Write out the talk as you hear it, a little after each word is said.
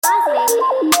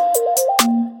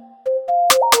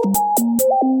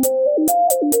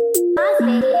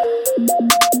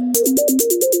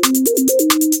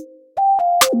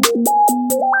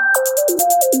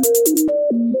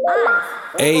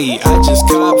Ayy, I just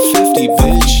cop 50,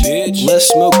 bitch. Let's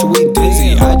smoke till we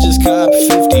dizzy. I just cop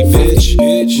 50,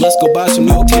 bitch. Let's go buy some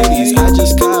new titties. I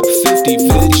just cop 50,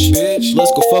 bitch.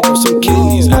 Let's go fuck with some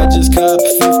kidneys. I just cop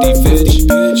 50,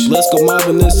 bitch. Let's go mob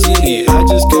in the city. I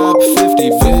just cop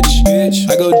 50, bitch.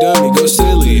 I go dummy, go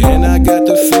silly, and I got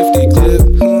the 50 clip.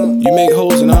 You make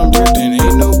holes and I'm dripping.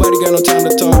 Ain't nobody got no time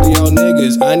to talk to y'all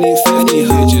niggas. I need 50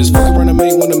 bitches. Fuck around and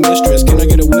make one a mistress. Can I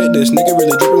get a witness? Nigga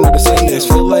really dripping with the sadness.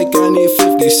 Feel like I need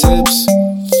 50 sips.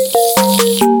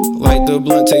 Like the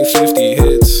blunt, take 50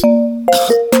 hits.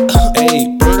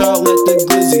 Ayy, Burdock, let the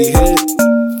glizzy hit.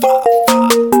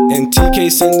 And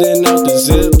TK sending out the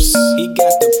zips. He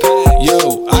got the pack.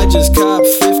 Yo, I just cop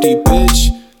 50, bitch.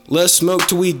 Let's smoke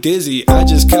till we dizzy. I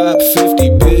just cop 50,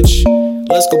 bitch.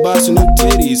 Let's go buy some new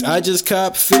titties. I just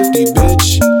cop 50,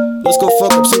 bitch. Let's go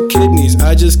fuck up some kidneys.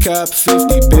 I just cop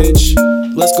 50, bitch.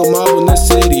 Let's go mob in the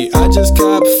city. I just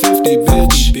cop 50,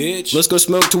 bitch. Let's go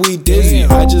smoke till we dizzy.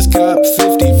 I just cop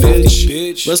 50,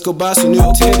 bitch. Let's go buy some new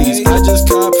titties. I just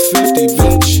cop 50,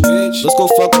 bitch. Let's go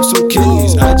fuck up some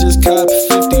kidneys. I just cop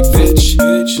 50,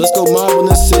 bitch. Let's go mob in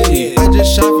the city. I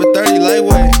just shot for 30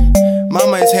 lightweight.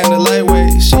 Mama's hand a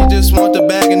lightweight. She just want the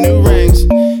bag of new rings.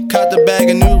 Caught the bag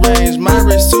of new range. My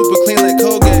wrist super clean like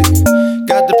Colgate.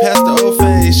 Got the past the old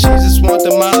phase. She just want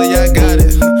the Molly, I got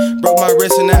it. Broke my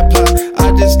wrist in that pot.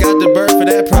 I just got the bird for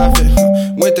that profit.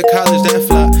 Went to college, that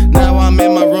flop. Now I'm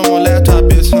in my room on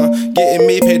laptop is getting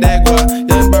me paid that guap.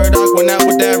 Young Burdock went out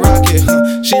with that rocket.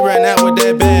 She ran out with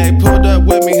that bag. Pulled up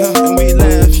with me, and we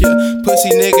laughed. Yeah,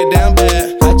 pussy nigga down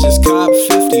bad. I just cop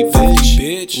 50,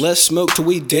 bitch. Let's smoke till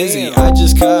we dizzy. I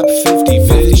just cop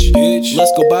 50, bitch.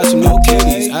 Let's go buy some new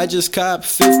titties. I just cop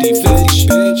 50,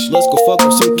 bitch. Let's go fuck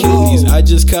up some kidneys. I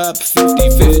just cop 50,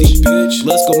 bitch.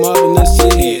 Let's go mob in the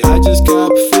city. I just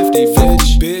cop 50,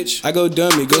 bitch. I go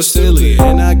dummy, go silly,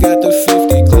 and I got the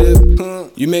 50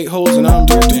 clip. You make holes and I'm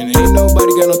dripping.